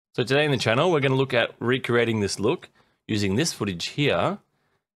So today in the channel, we're going to look at recreating this look using this footage here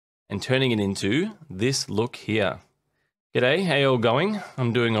and turning it into this look here. G'day, how you all going?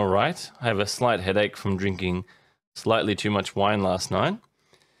 I'm doing all right. I have a slight headache from drinking slightly too much wine last night.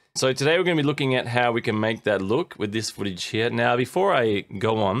 So today we're going to be looking at how we can make that look with this footage here. Now, before I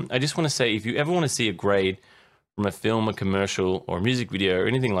go on, I just want to say if you ever want to see a grade from a film, a commercial, or a music video, or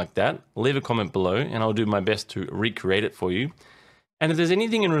anything like that, leave a comment below and I'll do my best to recreate it for you. And if there's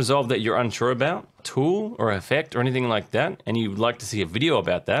anything in Resolve that you're unsure about, tool or effect or anything like that, and you'd like to see a video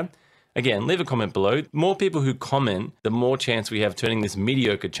about that, again, leave a comment below. The more people who comment, the more chance we have turning this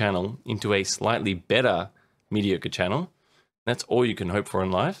mediocre channel into a slightly better mediocre channel. That's all you can hope for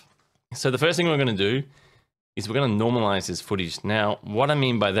in life. So the first thing we're going to do is we're going to normalize this footage. Now, what I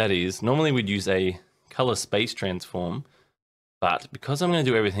mean by that is normally we'd use a color space transform, but because I'm going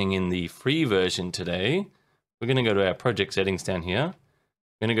to do everything in the free version today, we're going to go to our project settings down here.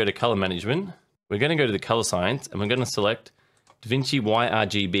 We're going to go to color management. We're going to go to the color science and we're going to select Davinci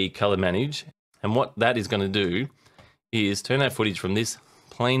YRGB color manage. And what that is going to do is turn that footage from this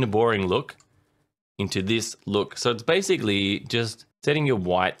plain boring look into this look. So it's basically just setting your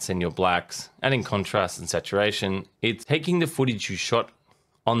whites and your blacks, adding contrast and saturation. It's taking the footage you shot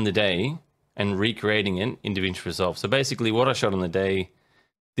on the day and recreating it in Davinci Resolve. So basically what I shot on the day,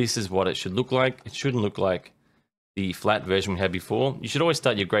 this is what it should look like. It shouldn't look like the flat version we had before. You should always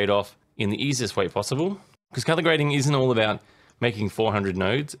start your grade off in the easiest way possible, because color grading isn't all about making 400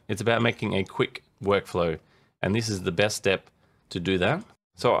 nodes. It's about making a quick workflow. And this is the best step to do that.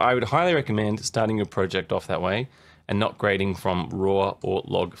 So I would highly recommend starting your project off that way and not grading from raw or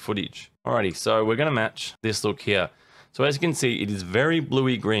log footage. Alrighty, so we're gonna match this look here. So as you can see, it is very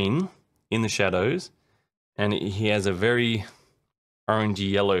bluey green in the shadows, and he has a very orangey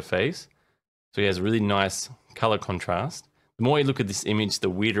yellow face. So he has a really nice color contrast. The more you look at this image, the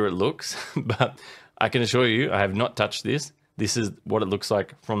weirder it looks, but I can assure you, I have not touched this. This is what it looks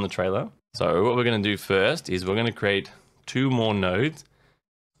like from the trailer. So what we're gonna do first is we're gonna create 2 more nodes,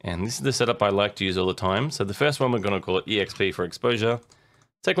 and this is the setup I like to use all the time. So the first one, we're gonna call it EXP for exposure.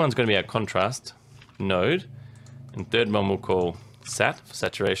 Second one's gonna be our contrast node, and third one we'll call SAT for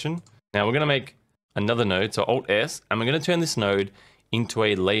saturation. Now we're gonna make another node, so Alt S, and we're gonna turn this node into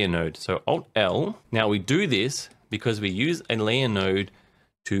a layer node. So Alt L. Now we do this because we use a layer node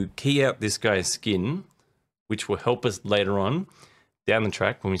to key out this guy's skin, which will help us later on down the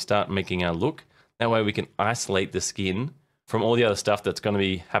track when we start making our look. That way we can isolate the skin from all the other stuff that's going to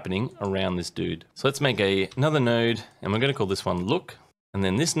be happening around this dude. So let's make another node, and we're going to call this one look. And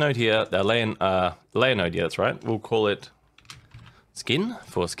then this node here, the layer node, yeah, that's right. We'll call it skin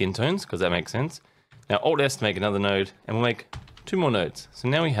for skin tones, because that makes sense. Now Alt S to make another node, and we'll make 2 more nodes. So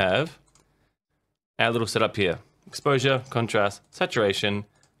now we have our little setup here: exposure, contrast, saturation,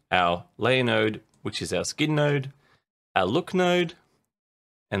 our layer node, which is our skin node, our look node,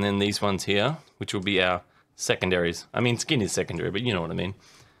 and then these ones here, which will be our secondaries. I mean, skin is secondary, but you know what I mean.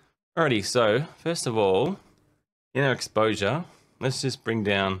 Alrighty, so first of all, in our exposure, let's just bring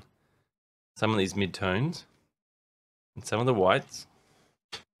down some of these mid-tones and some of the whites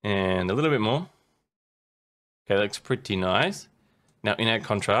and a little bit more. Okay, that looks pretty nice. Now in our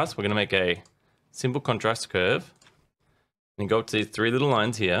contrast, we're going to make a simple contrast curve and go up to these 3 little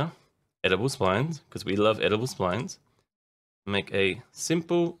lines here, edible splines, because we love edible splines. Make a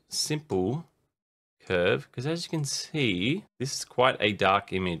simple curve, because as you can see, this is quite a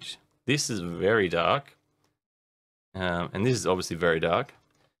dark image. This is very dark, and this is obviously very dark.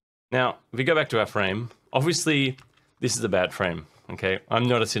 Now, if we go back to our frame, obviously this is a bad frame, okay? I'm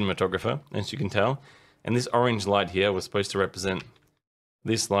not a cinematographer, as you can tell, and this orange light here was supposed to represent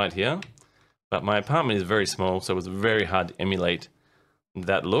this light here, but my apartment is very small, so it was very hard to emulate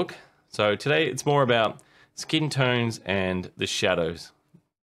that look. So today it's more about skin tones and the shadows,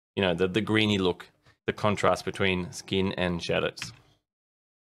 you know, the greeny look, the contrast between skin and shadows.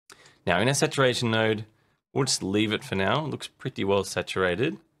 Now in our saturation node, we'll just leave it for now. It looks pretty well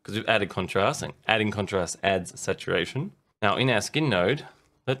saturated because we've added contrast, and adding contrast adds saturation. Now in our skin node,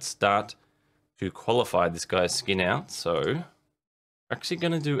 let's start to qualify this guy's skin out. So we're actually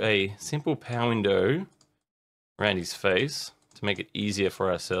going to do a simple power window around his face to make it easier for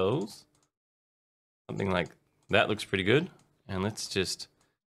ourselves. Something like that looks pretty good. And let's just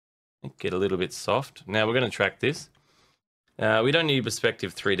get a little bit soft. Now we're going to track this. We don't need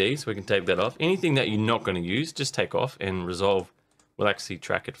perspective 3D, so we can take that off. Anything that you're not going to use, just take off, and Resolve will actually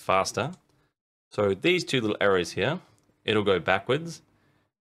track it faster. So these 2 little arrows here, it'll go backwards.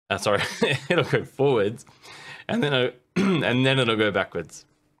 Sorry, it'll go forwards, and then and then it'll go backwards.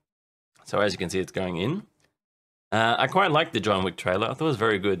 So as you can see, it's going in. I quite liked the John Wick trailer. I thought it was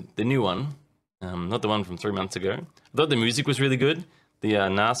very good. The new one, not the one from 3 months ago. I thought the music was really good. The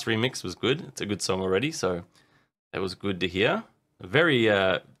Nas remix was good. It's a good song already, so that was good to hear. A very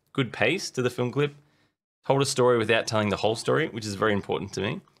good pace to the film clip. Told a story without telling the whole story, which is very important to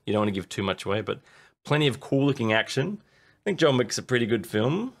me. You don't want to give too much away, but plenty of cool looking action. I think John Wick's a pretty good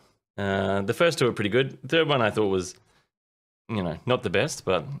film. The first two were pretty good. The third one I thought was, not the best,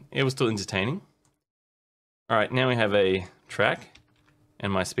 but it was still entertaining. All right, now we have a track,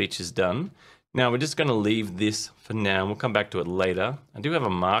 and my speech is done. Now we're just going to leave this for now. We'll come back to it later. I do have a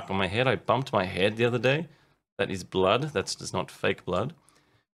mark on my head. I bumped my head the other day. That is blood. That's just not fake blood.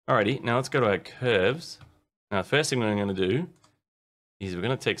 Alrighty, now let's go to our curves. Now, the first thing we're going to do is we're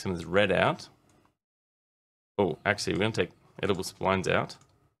going to take some of this red out. Oh, actually, we're going to take edible splines out.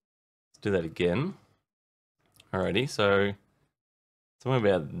 Let's do that again. Alrighty, so somewhere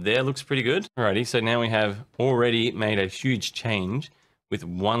about there looks pretty good. Alrighty, so now we have already made a huge change with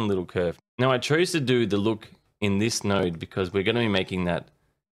one little curve. Now, I chose to do the look in this node because we're going to be making that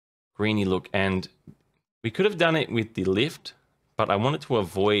greeny look, and we could have done it with the lift, but I wanted to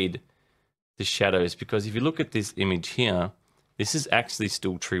avoid the shadows because if you look at this image here, this is actually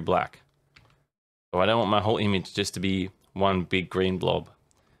still true black. So I don't want my whole image just to be one big green blob.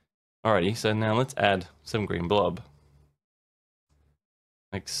 Alrighty, so now let's add some green blob.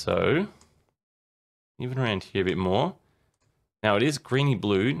 Like so. Even around here a bit more. Now it is greeny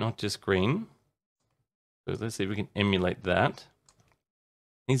blue, not just green. So let's see if we can emulate that.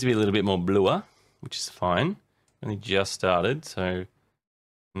 Needs to be a little bit more bluer, which is fine. Only just started, so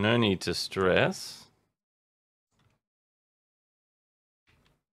no need to stress.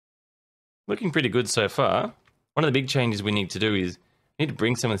 Looking pretty good so far. One of the big changes we need to do is we need to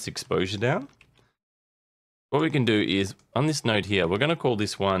bring some of this exposure down. What we can do is on this node here, we're going to call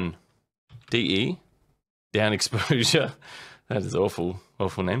this one DE, down exposure. That is awful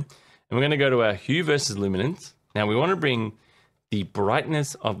name. And we're going to go to our hue versus luminance. Now we want to bring the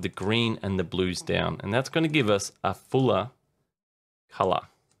brightness of the green and the blues down, and that's going to give us a fuller color.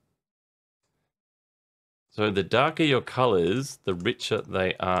 So the darker your colors, the richer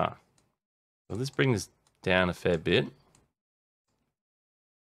they are. So let's bring this down a fair bit,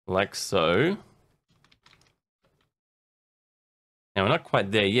 like so. Now we're not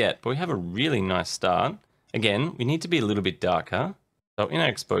quite there yet, but we have a really nice start. Again, we need to be a little bit darker. So in our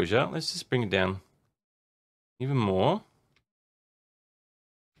exposure, let's just bring it down even more.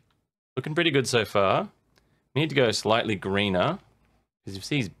 Looking pretty good so far. We need to go slightly greener because you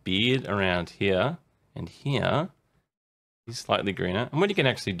see his beard around here and here. He's slightly greener. And what you can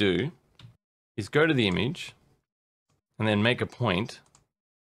actually do is go to the image and then make a point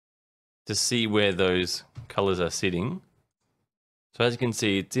to see where those colors are sitting. So as you can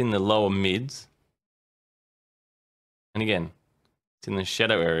see, it's in the lower mids. And again, it's in the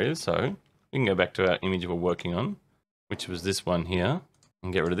shadow areas. So we can go back to our image we're working on, which was this one here.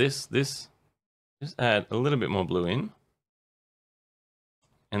 And get rid of this. Just add a little bit more blue in.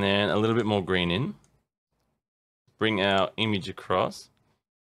 And then a little bit more green in. Bring our image across.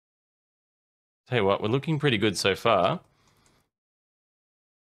 Tell you what, we're looking pretty good so far.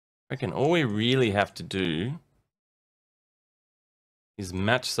 I reckon all we really have to do is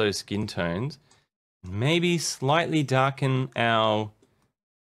match those skin tones. Maybe slightly darken our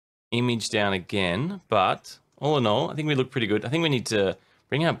image down again, but all in all, I think we look pretty good. I think we need to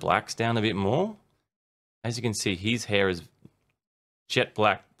bring our blacks down a bit more. As you can see, his hair is jet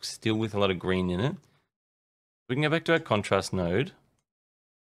black, still with a lot of green in it. We can go back to our contrast node.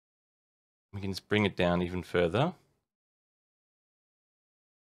 We can just bring it down even further.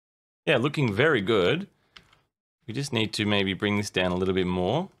 Yeah, looking very good. We just need to maybe bring this down a little bit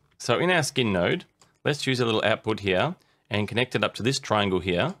more. So in our skin node, let's choose a little output here and connect it up to this triangle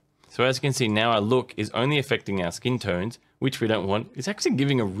here. So as you can see now, our look is only affecting our skin tones, which we don't want. It's actually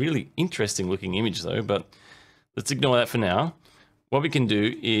giving a really interesting looking image though, but let's ignore that for now. What we can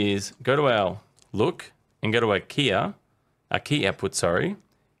do is go to our look and go to our key output, sorry,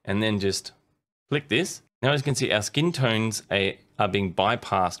 and then just click this. Now as you can see, our skin tones are being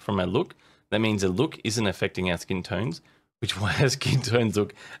bypassed from our look. That means the look isn't affecting our skin tones, which is why our skin tones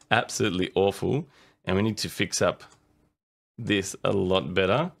look absolutely awful. And we need to fix up this a lot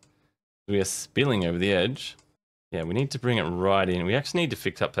better. We are spilling over the edge. Yeah, we need to bring it right in. We actually need to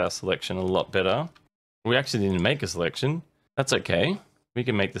fix up our selection a lot better. We actually didn't make a selection. That's okay. We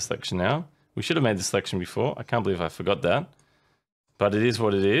can make the selection now. We should have made the selection before. I can't believe I forgot that. But it is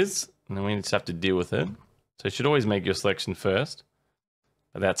what it is. And then we just have to deal with it. So you should always make your selection first.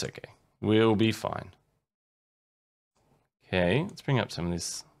 But that's okay. We'll be fine. Okay, let's bring up some of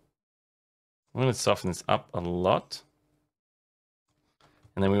this I'm going to soften this up a lot.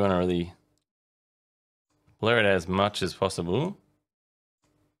 And then we want to really blur it as much as possible.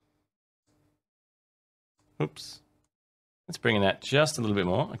 Oops. Let's bring it out just a little bit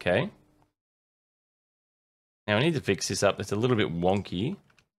more. Okay. Now I need to fix this up. It's a little bit wonky.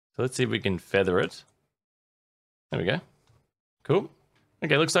 So let's see if we can feather it. There we go. Cool.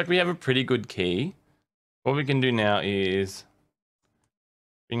 Okay, looks like we have a pretty good key. What we can do now is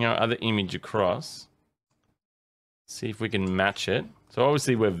bring our other image across. See if we can match it. So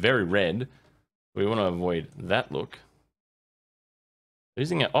obviously we're very red. We want to avoid that look.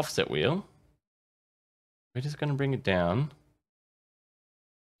 Using our offset wheel, we're just going to bring it down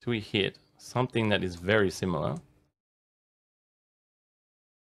till we hit something that is very similar.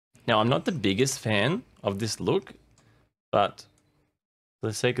 Now, I'm not the biggest fan of this look, but for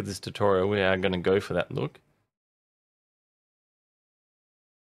the sake of this tutorial, we are going to go for that look.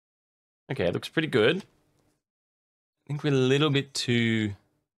 Okay, it looks pretty good. I think we're a little bit too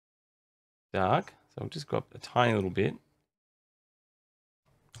dark, so I'll just go up a tiny little bit.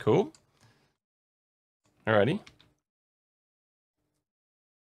 Cool. Alrighty.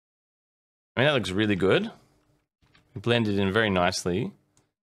 I mean, that looks really good. We blended in very nicely.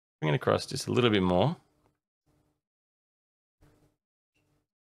 Bring it across just a little bit more.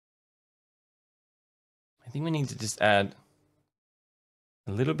 I think we need to just add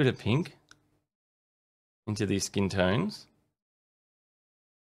a little bit of pink into these skin tones.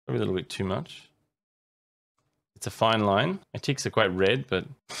 Probably a little bit too much. It's a fine line. My cheeks are quite red, but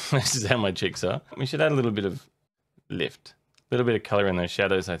this is how my cheeks are. We should add a little bit of lift. A little bit of color in those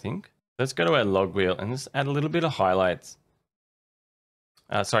shadows, I think. Let's go to our log wheel and just add a little bit of highlights.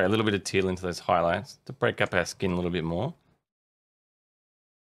 Sorry, a little bit of teal into those highlights to break up our skin a little bit more.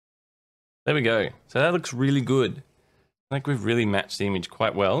 There we go. So that looks really good. I think we've really matched the image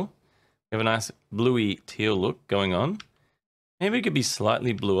quite well. We have a nice bluey teal look going on. Maybe it could be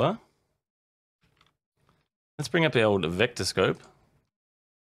slightly bluer. Let's bring up our old vector scope.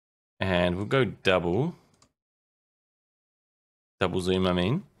 And we'll go double zoom, I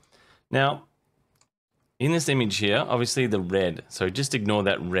mean. Now, in this image here, obviously the red. So just ignore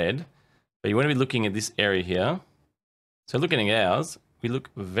that red. But you want to be looking at this area here. So looking at ours, we look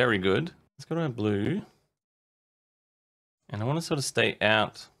very good. Let's go to our blue. And I want to sort of stay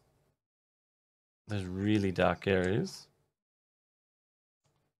out those really dark areas.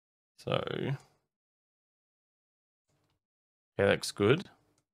 So, okay, that looks good.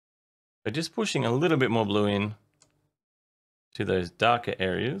 So just pushing a little bit more blue in to those darker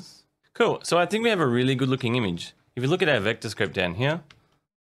areas. Cool, so I think we have a really good looking image. If you look at our vector scope down here,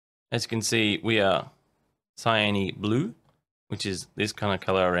 as you can see, we are cyany blue, which is this kind of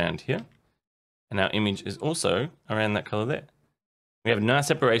color around here. And our image is also around that color there. We have a nice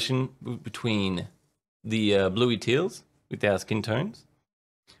separation between the bluey teals with our skin tones.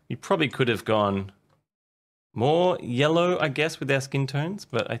 We probably could have gone more yellow, I guess, with our skin tones,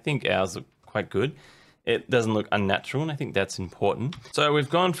 but I think ours look quite good. It doesn't look unnatural, and I think that's important. So we've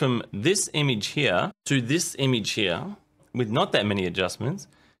gone from this image here to this image here with not that many adjustments,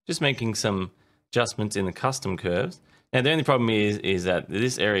 just making some adjustments in the custom curves. Now, the only problem is that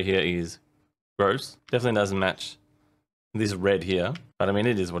this area here is gross. Definitely doesn't match this red here, but I mean,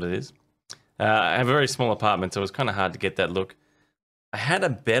 it is what it is. I have a very small apartment, so it was kind of hard to get that look. I had a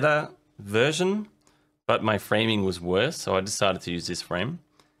better version, but my framing was worse, so I decided to use this frame.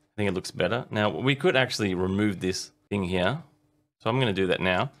 I think it looks better. Now, we could actually remove this thing here. So I'm going to do that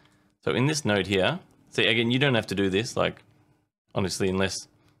now. So in this node here, see, again, you don't have to do this, like, honestly, unless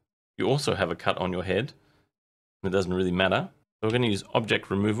you also have a cut on your head. It doesn't really matter. So we're going to use object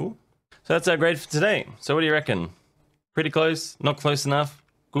removal. So that's our grade for today. So what do you reckon? Pretty close? Not close enough?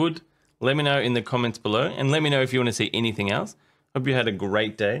 Good? Let me know in the comments below, and let me know if you want to see anything else. Hope you had a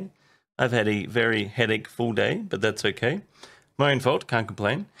great day. I've had a very headache-full day, but that's okay. My own fault, can't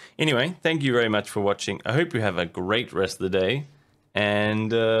complain. Anyway, thank you very much for watching. I hope you have a great rest of the day,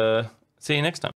 and see you next time.